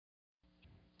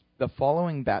The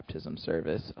following baptism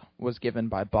service was given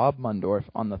by Bob Mundorf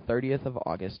on the 30th of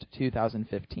August,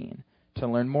 2015. To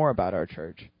learn more about our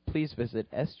church, please visit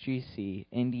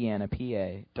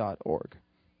sgcindianapa.org.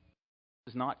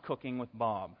 Is not cooking with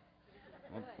Bob.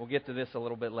 We'll get to this a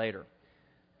little bit later.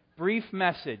 Brief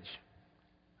message.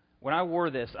 When I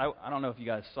wore this, I don't know if you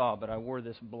guys saw, but I wore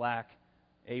this black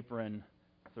apron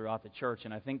throughout the church,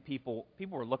 and I think people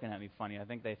were looking at me funny. I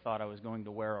think they thought I was going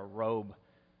to wear a robe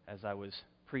as I was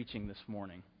preaching this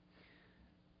morning.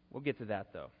 We'll get to that,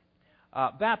 though.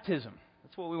 Baptism.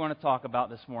 That's what we want to talk about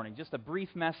this morning. Just a brief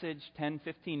message, 10,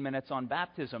 15 minutes on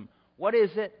baptism. What is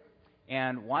it,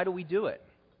 and why do we do it?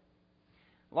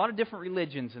 A lot of different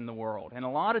religions in the world, and a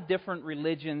lot of different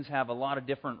religions have a lot of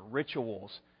different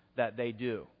rituals that they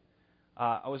do.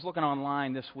 I was looking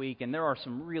online this week, and there are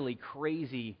some really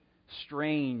crazy,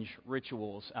 strange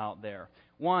rituals out there.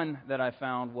 One that I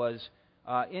found was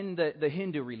in the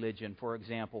Hindu religion, for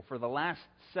example. For the last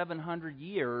 700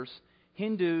 years,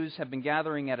 Hindus have been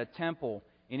gathering at a temple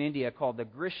in India called the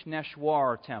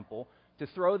Grishneshwar Temple to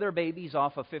throw their babies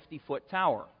off a 50-foot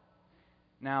tower.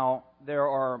 Now, there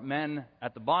are men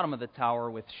at the bottom of the tower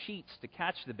with sheets to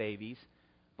catch the babies,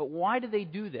 but why do they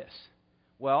do this?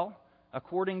 Well,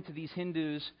 according to these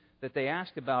Hindus that they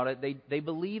asked about it, they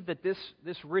believe that this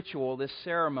ritual, this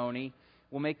ceremony,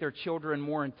 will make their children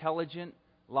more intelligent,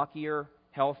 luckier,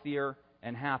 healthier,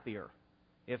 and happier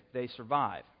if they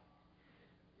survive.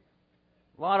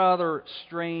 A lot of other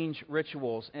strange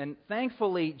rituals, and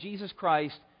thankfully Jesus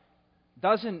Christ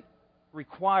doesn't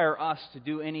require us to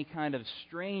do any kind of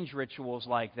strange rituals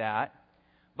like that,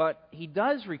 but He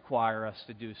does require us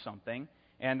to do something,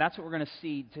 and that's what we're going to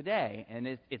see today, and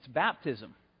it's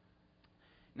baptism.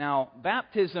 Now,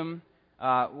 baptism,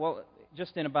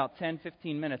 just in about 10,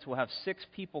 15 minutes, we'll have 6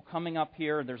 people coming up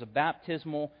here. There's a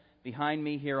baptismal behind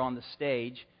me here on the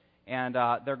stage, and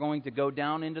they're going to go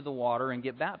down into the water and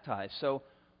get baptized. So,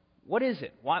 what is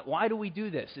it? Why do we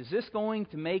do this? Is this going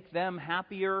to make them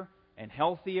happier and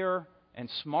healthier and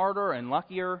smarter and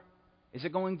luckier? Is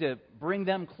it going to bring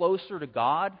them closer to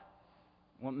God?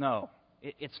 Well, no.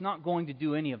 It's not going to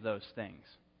do any of those things.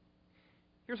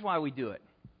 Here's why we do it.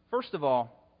 First of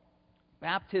all,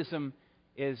 baptism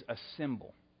is a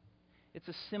symbol. It's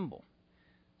a symbol.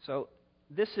 So,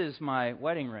 this is my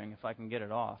wedding ring, if I can get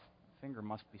it off. My finger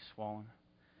must be swollen.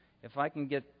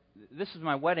 This is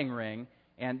my wedding ring,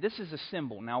 and this is a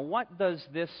symbol. Now, what does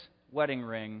this wedding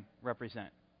ring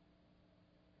represent?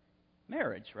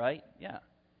 Marriage, right? Yeah.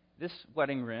 This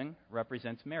wedding ring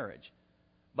represents marriage.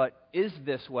 But is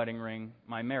this wedding ring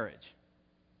my marriage?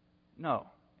 No.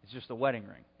 It's just a wedding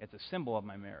ring. It's a symbol of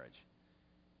my marriage.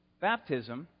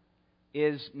 Baptism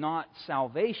is not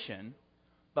salvation,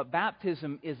 but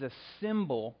baptism is a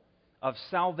symbol of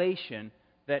salvation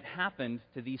that happened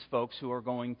to these folks who are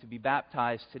going to be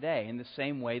baptized today, in the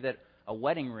same way that a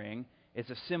wedding ring is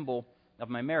a symbol of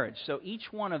my marriage. So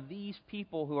each one of these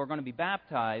people who are going to be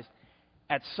baptized,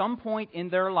 at some point in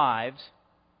their lives,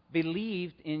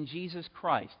 believed in Jesus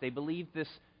Christ. They believed this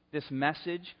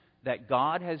message that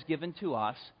God has given to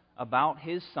us about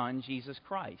His Son, Jesus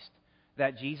Christ.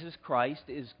 That Jesus Christ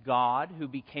is God who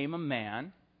became a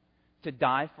man to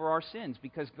die for our sins,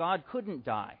 because God couldn't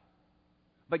die.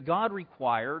 But God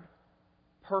required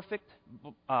perfect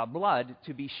blood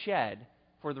to be shed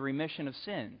for the remission of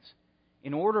sins.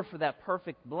 In order for that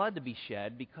perfect blood to be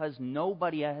shed, because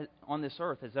nobody on this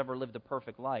earth has ever lived a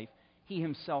perfect life, He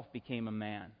Himself became a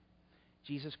man.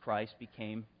 Jesus Christ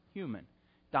became human,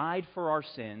 died for our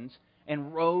sins,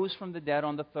 and rose from the dead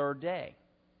on the third day.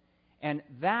 And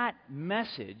that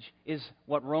message is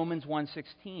what Romans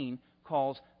 1:16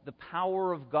 calls the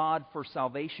power of God for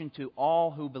salvation to all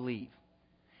who believe.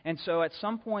 And so at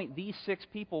some point, these 6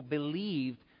 people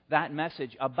believed that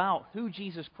message about who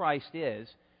Jesus Christ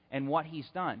is and what He's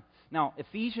done. Now,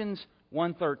 Ephesians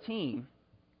 1:13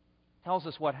 tells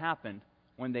us what happened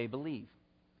when they believed.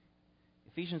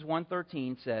 Ephesians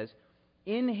 1:13 says,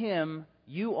 "In Him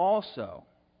you also,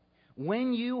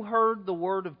 when you heard the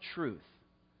word of truth,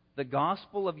 the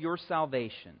gospel of your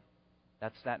salvation,"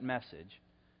 that's that message,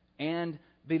 "and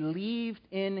believed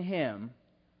in Him,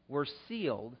 were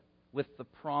sealed with the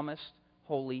promised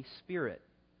Holy Spirit."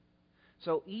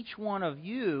 So each one of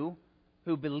you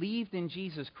who believed in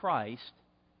Jesus Christ,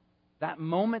 that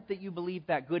moment that you believed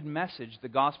that good message, the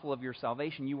gospel of your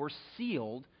salvation, you were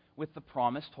sealed with the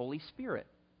promised Holy Spirit.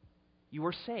 You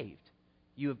were saved.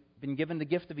 You have been given the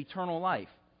gift of eternal life.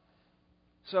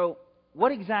 So,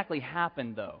 what exactly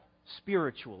happened, though,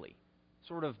 spiritually,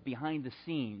 sort of behind the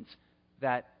scenes,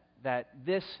 that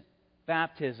this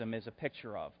baptism is a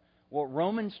picture of? Well,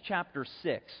 Romans chapter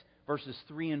 6, verses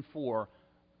 3 and 4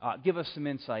 give us some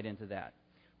insight into that.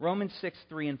 Romans 6,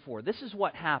 3 and 4. This is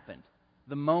what happened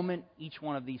the moment each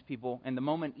one of these people and the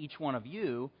moment each one of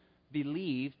you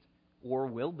believed or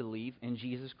will believe in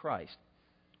Jesus Christ.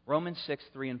 Romans 6,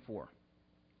 3 and 4.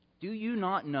 Do you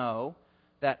not know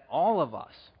that all of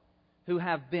us who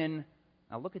have been,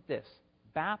 now look at this,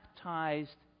 baptized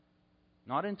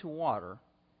not into water,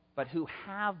 but who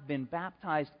have been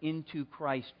baptized into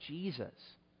Christ Jesus,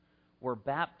 were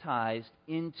baptized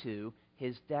into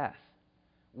His death?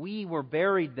 We were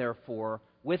buried, therefore,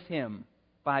 with Him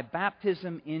by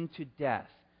baptism into death,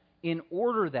 in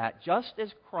order that, just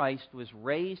as Christ was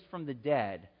raised from the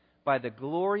dead by the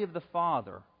glory of the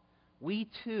Father, we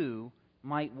too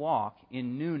might walk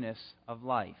in newness of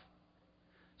life.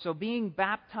 So being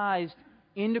baptized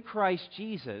into Christ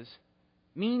Jesus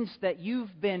means that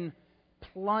you've been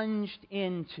plunged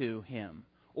into Him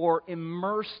or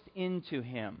immersed into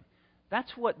Him.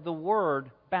 That's what the word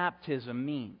baptism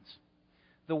means.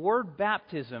 The word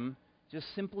baptism just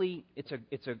simply,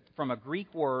 it's from a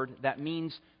Greek word that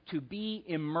means to be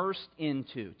immersed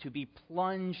into, to be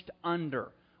plunged under,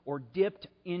 or dipped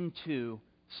into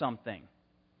something.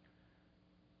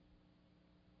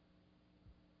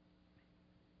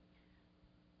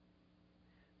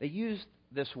 They used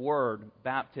this word,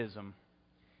 baptism,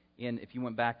 if you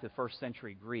went back to first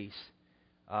century Greece,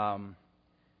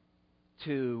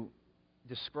 to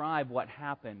describe what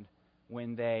happened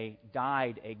when they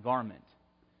dyed a garment.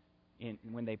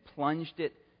 When they plunged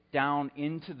it down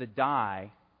into the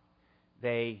dye,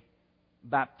 they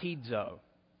baptizo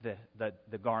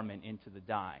the garment into the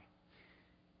dye.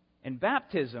 And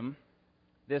baptism,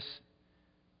 this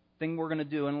thing we're going to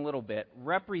do in a little bit,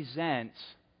 represents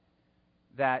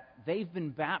that they've been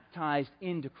baptized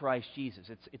into Christ Jesus.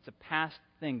 It's a past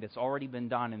thing that's already been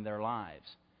done in their lives.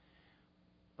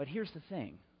 But here's the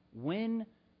thing. When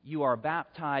you are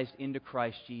baptized into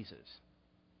Christ Jesus,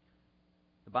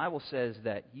 the Bible says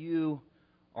that you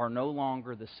are no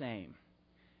longer the same.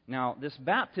 Now, this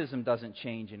baptism doesn't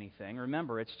change anything.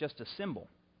 Remember, it's just a symbol.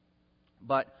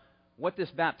 But what this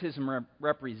baptism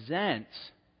represents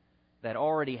that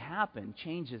already happened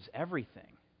changes everything.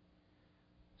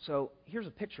 So here's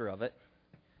a picture of it.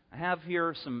 I have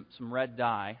here some red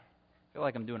dye. I feel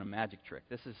like I'm doing a magic trick.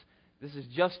 This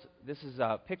is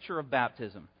a picture of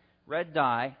baptism. Red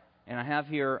dye, and I have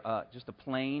here just a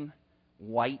plain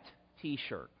white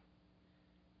T-shirt.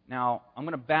 Now, I'm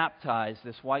going to baptize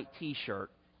this white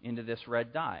T-shirt into this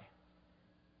red dye.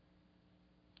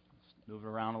 Let's move it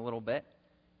around a little bit.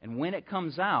 And when it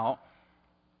comes out,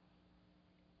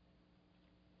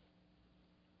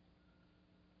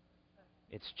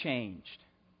 it's changed.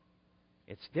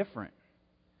 It's different.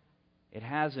 It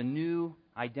has a new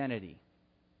identity.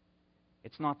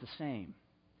 It's not the same.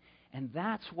 And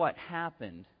that's what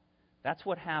happened. That's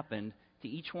what happened to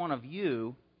each one of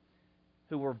you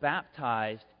who were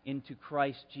baptized into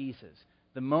Christ Jesus.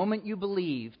 The moment you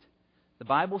believed, the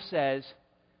Bible says,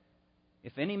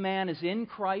 if any man is in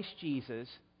Christ Jesus,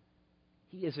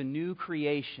 he is a new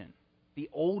creation. The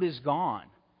old is gone.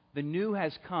 The new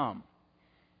has come.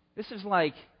 This is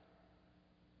like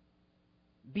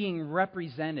being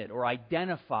represented or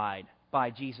identified by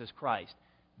Jesus Christ.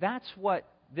 That's what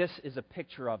this is a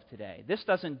picture of today. This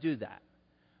doesn't do that,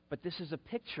 but this is a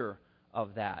picture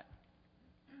of that.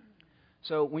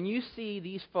 So when you see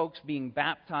these folks being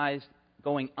baptized,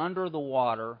 going under the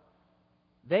water,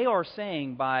 they are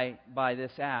saying by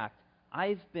this act,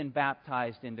 I've been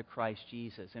baptized into Christ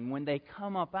Jesus. And when they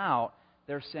come up out,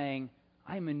 they're saying,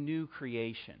 I'm a new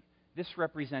creation. This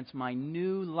represents my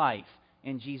new life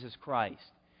in Jesus Christ.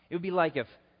 It would be like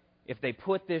if they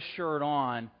put this shirt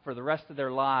on for the rest of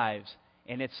their lives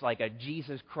and it's like a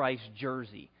Jesus Christ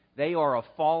jersey. They are a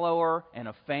follower and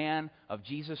a fan of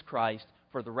Jesus Christ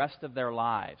for the rest of their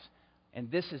lives.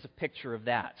 And this is a picture of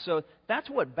that. So that's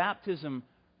what baptism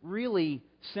really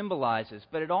symbolizes,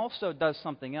 but it also does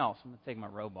something else. I'm going to take my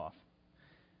robe off.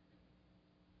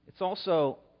 It's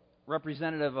also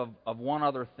representative of one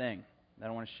other thing that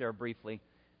I want to share briefly.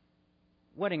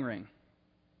 Wedding ring.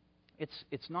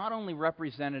 It's not only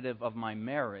representative of my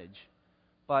marriage,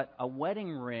 but a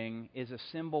wedding ring is a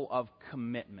symbol of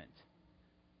commitment.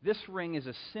 This ring is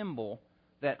a symbol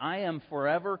that I am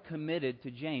forever committed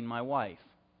to Jane, my wife.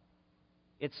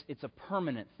 It's a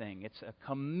permanent thing. It's a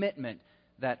commitment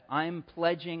that I'm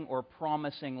pledging or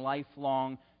promising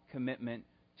lifelong commitment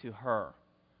to her.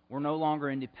 We're no longer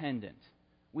independent.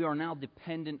 We are now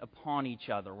dependent upon each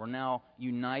other. We're now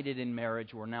united in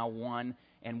marriage. We're now one,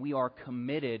 and we are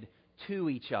committed to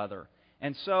each other.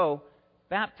 And so,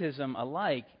 baptism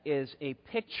alike is a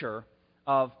picture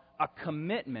of a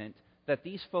commitment that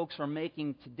these folks are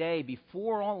making today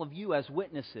before all of you as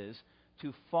witnesses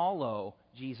to follow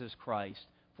Jesus Christ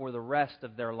for the rest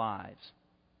of their lives.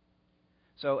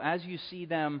 So as you see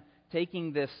them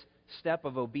taking this step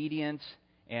of obedience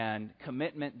and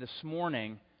commitment this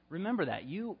morning, remember that.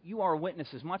 You are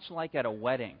witnesses, much like at a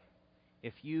wedding.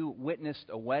 If you witnessed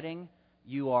a wedding,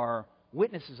 you are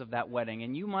witnesses of that wedding.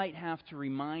 And you might have to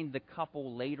remind the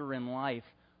couple later in life,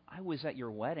 I was at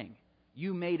your wedding.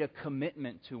 You made a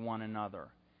commitment to one another.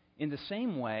 In the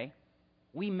same way,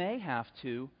 we may have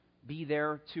to be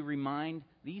there to remind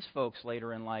these folks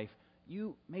later in life,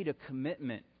 you made a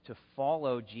commitment to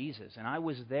follow Jesus, and I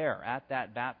was there at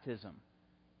that baptism.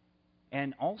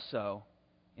 And also,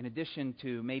 in addition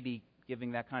to maybe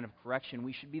giving that kind of correction,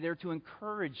 we should be there to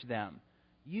encourage them.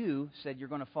 You said you're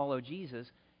going to follow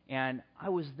Jesus, and I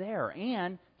was there.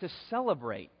 And to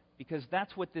celebrate, because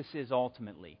that's what this is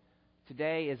ultimately.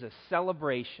 Today is a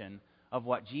celebration of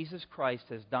what Jesus Christ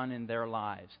has done in their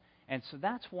lives. And so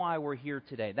that's why we're here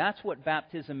today. That's what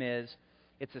baptism is.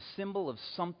 It's a symbol of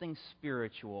something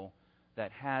spiritual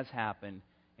that has happened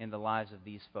in the lives of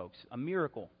these folks. A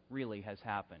miracle really has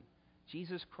happened.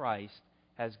 Jesus Christ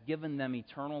has given them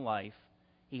eternal life.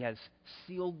 He has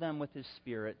sealed them with His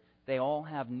Spirit. They all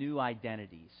have new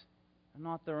identities. They're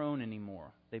not their own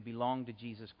anymore. They belong to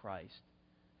Jesus Christ.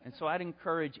 And so I'd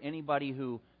encourage anybody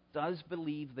who does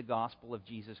believe the gospel of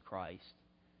Jesus Christ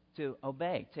to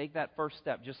obey. Take that first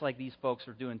step, just like these folks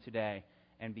are doing today,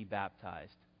 and be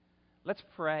baptized. Let's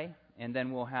pray, and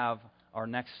then we'll have our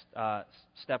next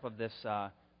step of this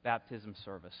baptism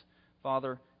service.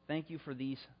 Father, thank you for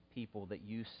these people that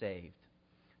you saved.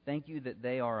 Thank you that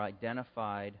they are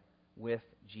identified with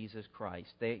Jesus Christ.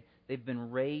 They've been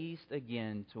raised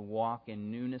again to walk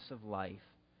in newness of life,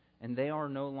 and they are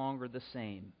no longer the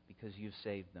same because you've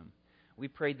saved them. We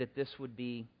prayed that this would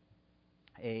be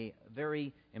a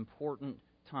very important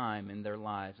time in their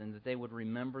lives, and that they would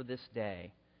remember this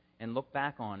day and look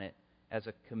back on it as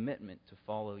a commitment to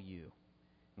follow you.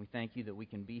 We thank you that we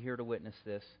can be here to witness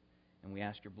this, and we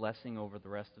ask your blessing over the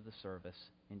rest of the service.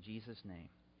 In Jesus' name,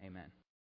 amen.